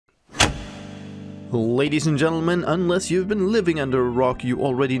Ladies and gentlemen, unless you've been living under a rock, you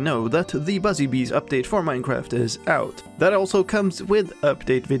already know that the Buzzy Bees update for Minecraft is out. That also comes with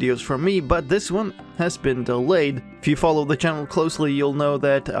update videos from me, but this one has been delayed. If you follow the channel closely, you'll know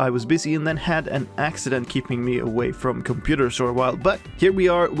that I was busy and then had an accident keeping me away from computers for a while. But here we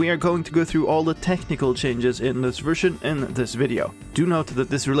are going to go through all the technical changes in this version in this video. Do note that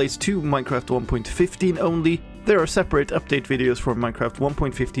this relates to Minecraft 1.15 only. There are separate update videos for Minecraft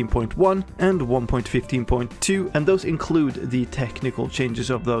 1.15.1 and 1.15.2, and those include the technical changes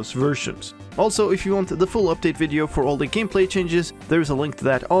of those versions. Also, if you want the full update video for all the gameplay changes, there's a link to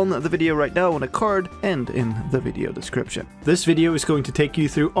that on the video right now on a card and in the video description. This video is going to take you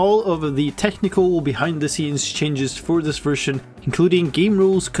through all of the technical behind-the-scenes changes for this version, including game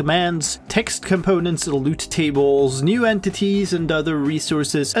rules, commands, text components, loot tables, new entities and other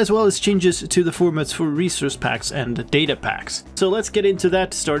resources, as well as changes to the formats for resource packs and data packs. So let's get into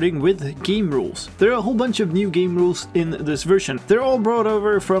that, starting with game rules. There are a whole bunch of new game rules in this version. They're all brought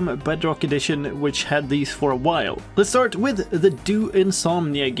over from Bedrock Edition, which had these for a while. Let's start with the Do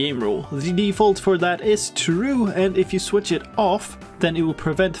Insomnia game rule. The default for that is true, and if you switch it off, then it will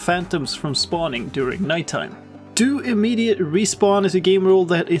prevent phantoms from spawning during nighttime. Do Immediate Respawn is a game rule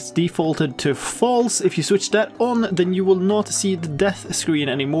that is defaulted to false. If you switch that on, then you will not see the death screen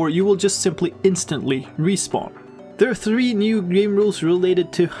anymore, you will just simply instantly respawn. There are 3 new game rules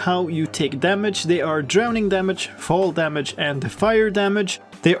related to how you take damage. They are drowning damage, fall damage, and fire damage.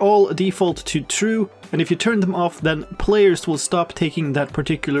 They all default to true, and if you turn them off, then players will stop taking that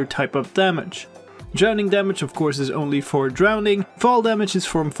particular type of damage. Drowning damage, of course, is only for drowning, fall damage is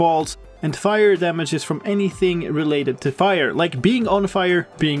from falls, and fire damage is from anything related to fire, like being on fire,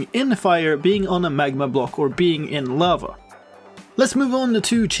 being in fire, being on a magma block, or being in lava. Let's move on to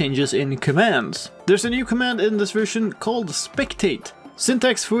 2 changes in commands. There's a new command in this version called spectate.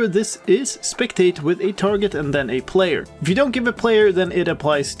 Syntax for this is spectate with a target and then a player. If you don't give a player, then it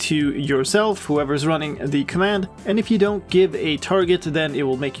applies to yourself, whoever's running the command, and if you don't give a target, then it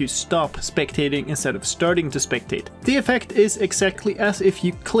will make you stop spectating instead of starting to spectate. The effect is exactly as if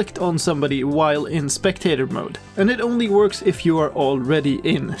you clicked on somebody while in spectator mode, and it only works if you are already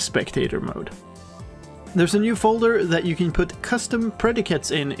in spectator mode. There's a new folder that you can put custom predicates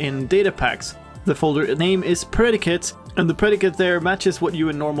in data packs. The folder name is predicates, and the predicate there matches what you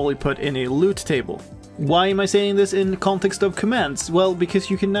would normally put in a loot table. Why am I saying this in context of commands? Well, because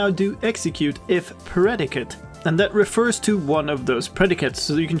you can now do execute if predicate, and that refers to one of those predicates,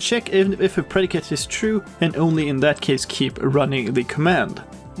 so you can check if a predicate is true, and only in that case keep running the command.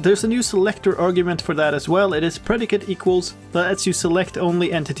 There's a new selector argument for that as well. It is predicate equals, that lets you select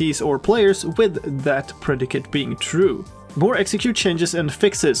only entities or players with that predicate being true. More execute changes and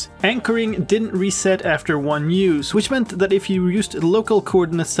fixes. Anchoring didn't reset after one use, which meant that if you used local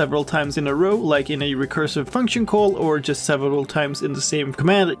coordinates several times in a row, like in a recursive function call or just several times in the same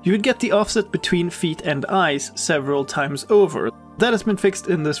command, you would get the offset between feet and eyes several times over. That has been fixed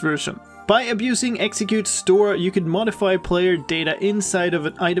in this version. By abusing execute store, you could modify player data inside of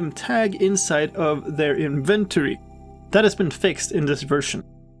an item tag inside of their inventory. That has been fixed in this version.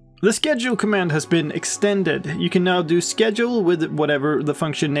 The schedule command has been extended. You can now do schedule with whatever the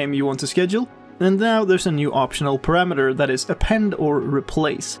function name you want to schedule, and now there's a new optional parameter that is append or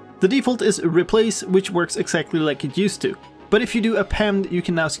replace. The default is replace, which works exactly like it used to, but if you do append, you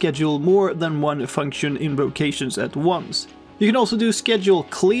can now schedule more than one function invocations at once. You can also do schedule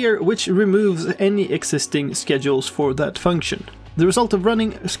clear, which removes any existing schedules for that function. The result of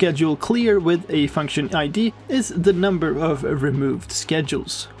running schedule clear with a function ID is the number of removed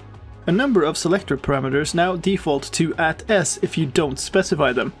schedules. A number of selector parameters now default to @s if you don't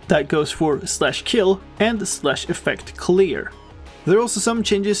specify them. That goes for /kill and /effect clear. There are also some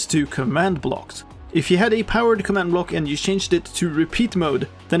changes to command blocks. If you had a powered command block and you changed it to repeat mode,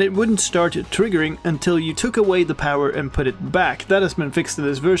 then it wouldn't start triggering until you took away the power and put it back. That has been fixed in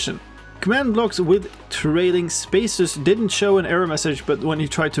this version. Command blocks with trailing spaces didn't show an error message, but when you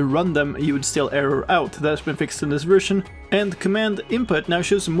tried to run them, you would still error out. That has been fixed in this version. And command input now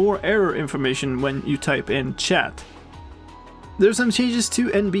shows more error information when you type in chat. There's some changes to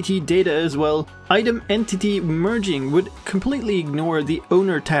NBT Data as well. Item entity merging would completely ignore the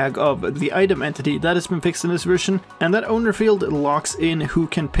owner tag of the item entity. That has been fixed in this version, and that owner field locks in who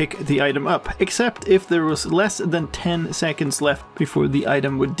can pick the item up, except if there was less than 10 seconds left before the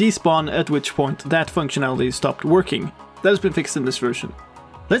item would despawn, at which point that functionality stopped working. That has been fixed in this version.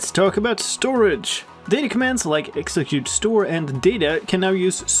 Let's talk about storage. Data commands like execute store and data can now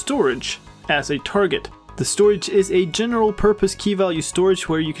use storage as a target. The storage is a general purpose key value storage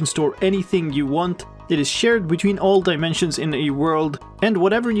where you can store anything you want. It is shared between all dimensions in a world, and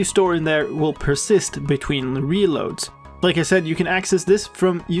whatever you store in there will persist between reloads. Like I said, you can access this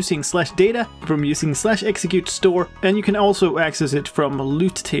from using /data, from using /execute store, and you can also access it from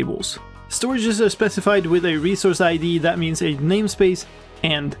loot tables. Storages are specified with a resource ID, that means a namespace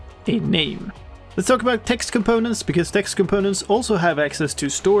and a name. Let's talk about text components, because text components also have access to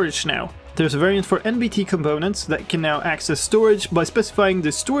storage now. There's a variant for NBT components that can now access storage by specifying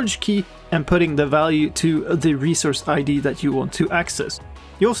the storage key and putting the value to the resource ID that you want to access.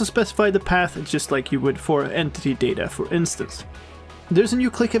 You also specify the path just like you would for entity data, for instance. There's a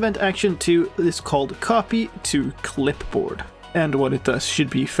new click event action too. It's called copy to clipboard, and what it does should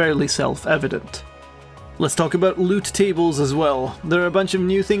be fairly self-evident. Let's talk about loot tables as well. There are a bunch of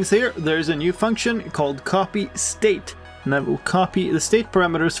new things here. There's a new function called copy state, and that will copy the state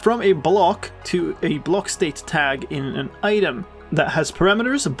parameters from a block to a block state tag in an item. That has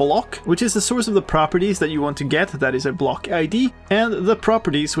parameters, block, which is the source of the properties that you want to get, that is a block ID, and the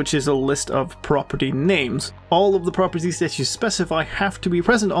properties, which is a list of property names. All of the properties that you specify have to be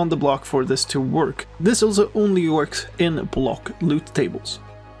present on the block for this to work. This also only works in block loot tables.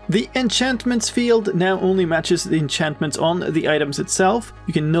 The enchantments field now only matches the enchantments on the items itself.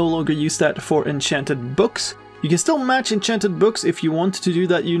 You can no longer use that for enchanted books. You can still match enchanted books. If you want to do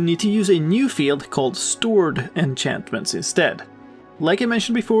that, you need to use a new field called stored enchantments instead. Like I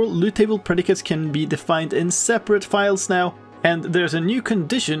mentioned before, loot table predicates can be defined in separate files now, and there's a new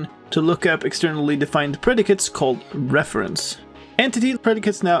condition to look up externally defined predicates called reference. Entity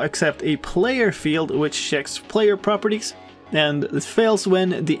predicates now accept a player field which checks player properties, and this fails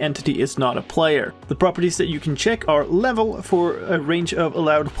when the entity is not a player. The properties that you can check are level for a range of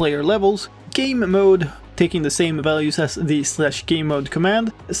allowed player levels, game mode, taking the same values as the /game mode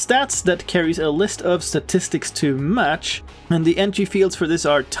command, stats that carries a list of statistics to match, and the entry fields for this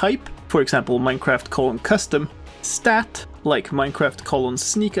are type, for example Minecraft:custom, stat, like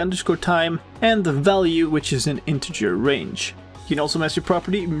Minecraft:sneak_time, and the value, which is an integer range. You can also match your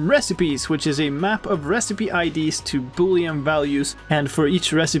property recipes, which is a map of recipe IDs to Boolean values, and for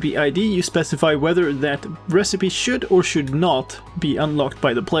each recipe ID you specify whether that recipe should or should not be unlocked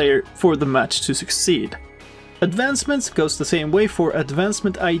by the player for the match to succeed. Advancements goes the same way for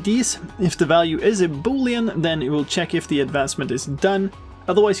advancement IDs. If the value is a Boolean, then it will check if the advancement is done.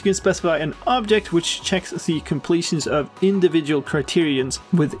 Otherwise you can specify an object which checks the completions of individual criterions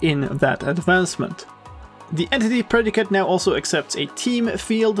within that advancement. The entity predicate now also accepts a team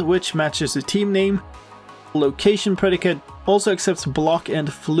field which matches the team name. Location predicate also accepts block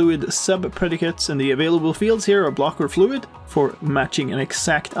and fluid sub-predicates, and the available fields here are block or fluid for matching an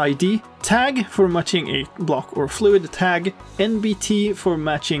exact ID, tag for matching a block or fluid tag, NBT for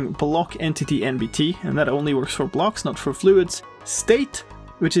matching block entity NBT, and that only works for blocks, not for fluids, state,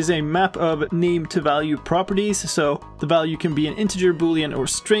 which is a map of name to value properties, so the value can be an integer, boolean, or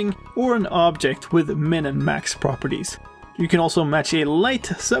string, or an object with min and max properties. You can also match a light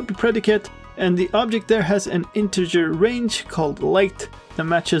sub-predicate, and the object there has an integer range called light that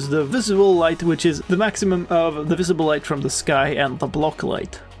matches the visible light, which is the maximum of the visible light from the sky and the block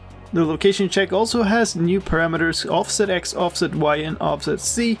light. The location check also has new parameters offset x, offset y, and offset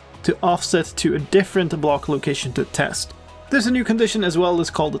z to offset to a different block location to test. There's a new condition as well, it's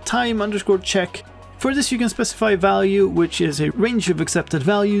called the time_check. For this you can specify value, which is a range of accepted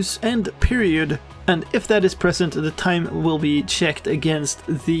values, and period, and if that is present the time will be checked against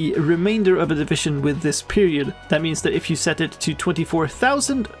the remainder of a division with this period. That means that if you set it to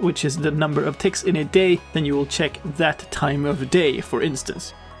 24,000, which is the number of ticks in a day, then you will check that time of day, for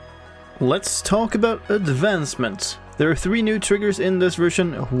instance. Let's talk about advancements. There are 3 new triggers in this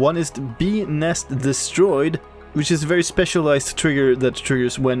version. One is the bee nest destroyed, which is a very specialized trigger that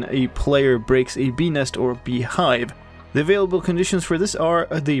triggers when a player breaks a bee nest or beehive. The available conditions for this are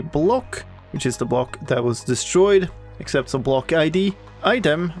the block, which is the block that was destroyed, accepts a block ID,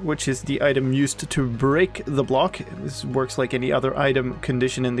 item, which is the item used to break the block, this works like any other item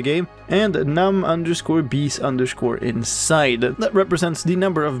condition in the game, and num_bees_inside, that represents the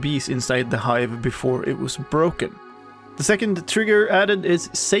number of bees inside the hive before it was broken. The second trigger added is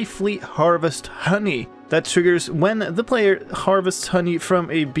safely harvest honey. That triggers when the player harvests honey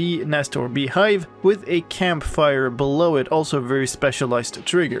from a bee nest or beehive with a campfire below it, also a very specialized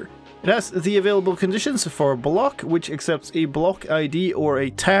trigger. It has the available conditions for block, which accepts a block ID or a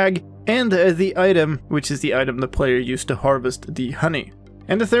tag, and the item, which is the item the player used to harvest the honey.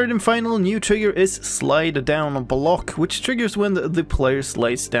 And the third and final new trigger is slide down block, which triggers when the player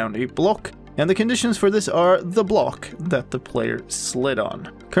slides down a block. And the conditions for this are the block that the player slid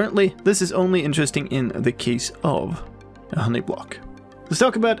on. Currently, this is only interesting in the case of a honey block. Let's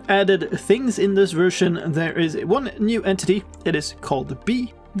talk about added things in this version. There is one new entity. It is called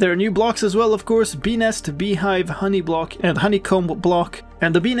bee. There are new blocks as well, of course: bee nest, beehive, honey block, and honeycomb block.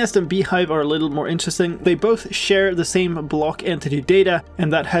 And the bee nest and beehive are a little more interesting. They both share the same block entity data,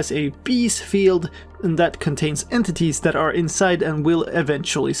 and that has a bees field, and that contains entities that are inside and will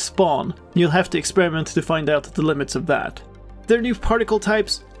eventually spawn. You'll have to experiment to find out the limits of that. There are new particle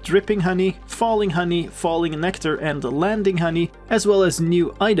types: dripping honey, falling nectar, and landing honey, as well as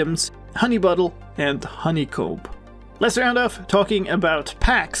new items: honey bottle and honeycomb. Let's round off talking about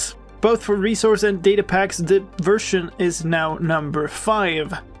packs. Both for resource and data packs, the version is now number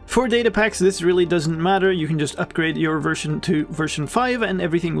 5. For data packs, this really doesn't matter. You can just upgrade your version to version 5 and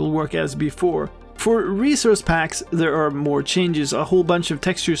everything will work as before. For resource packs, there are more changes. A whole bunch of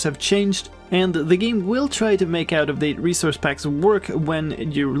textures have changed, and the game will try to make out-of-date resource packs work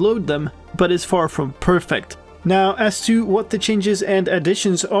when you load them, but is far from perfect. Now, as to what the changes and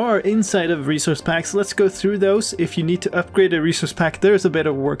additions are inside of resource packs, let's go through those. If you need to upgrade a resource pack, there's a bit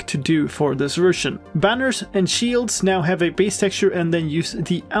of work to do for this version. Banners and shields now have a base texture and then use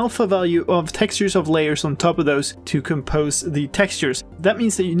the alpha value of textures of layers on top of those to compose the textures. That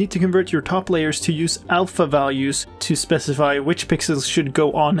means that you need to convert your top layers to use alpha values to specify which pixels should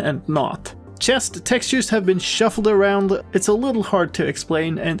go on and not. Chest textures have been shuffled around. It's a little hard to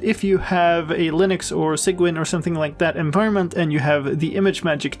explain, and if you have a Linux or Cygwin or something like that environment and you have the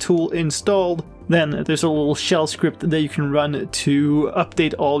ImageMagick tool installed, then there's a little shell script that you can run to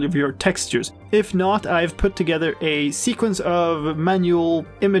update all of your textures. If not, I've put together a sequence of manual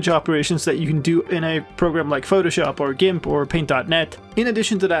image operations that you can do in a program like Photoshop or GIMP or Paint.net. In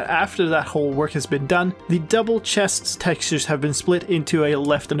addition to that, after that whole work has been done, the double chests textures have been split into a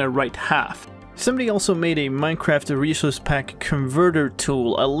left and a right half. Somebody also made a Minecraft resource pack converter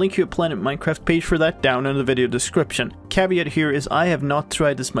tool. I'll link you a Planet Minecraft page for that down in the video description. Caveat here is I have not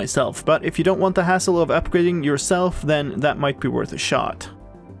tried this myself, but if you don't want the hassle of upgrading yourself, then that might be worth a shot.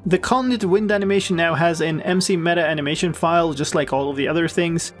 The Colnit wind animation now has an MC meta animation file, just like all of the other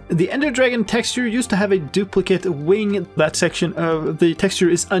things. The Ender Dragon texture used to have a duplicate wing. That section of the texture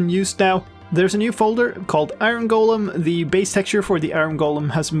is unused now. There's a new folder called Iron Golem. The base texture for the Iron Golem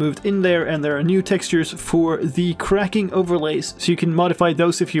has moved in there, and there are new textures for the cracking overlays, so you can modify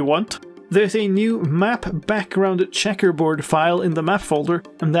those if you want. There's a new map background checkerboard file in the map folder,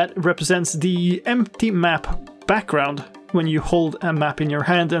 and that represents the empty map background when you hold a map in your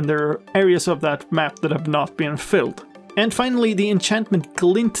hand and there are areas of that map that have not been filled. And finally, the enchantment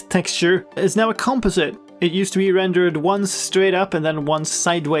glint texture is now a composite. It used to be rendered once straight up and then once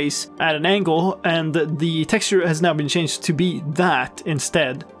sideways at an angle, and the texture has now been changed to be that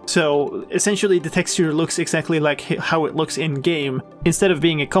instead. So essentially the texture looks exactly like how it looks in game, instead of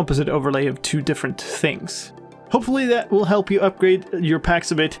being a composite overlay of two different things. Hopefully that will help you upgrade your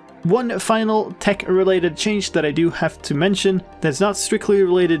packs a bit. One final tech-related change that I do have to mention that's not strictly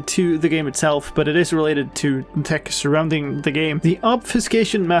related to the game itself, but it is related to tech surrounding the game. The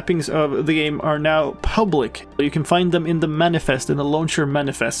obfuscation mappings of the game are now public. You can find them in the manifest, in the launcher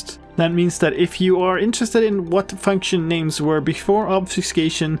manifest. That means that if you are interested in what function names were before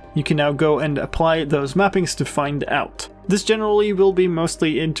obfuscation, you can now go and apply those mappings to find out. This generally will be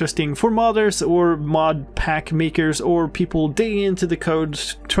mostly interesting for modders or mod pack makers or people digging into the code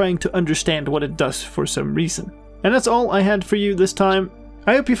trying to understand what it does for some reason. And that's all I had for you this time.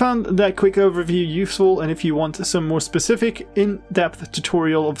 I hope you found that quick overview useful, and if you want some more specific, in-depth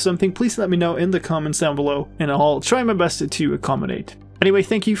tutorial of something, please let me know in the comments down below, and I'll try my best to accommodate. Anyway,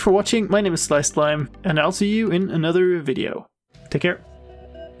 thank you for watching. My name is Slime, and I'll see you in another video. Take care.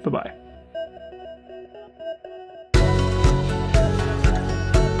 Bye-bye.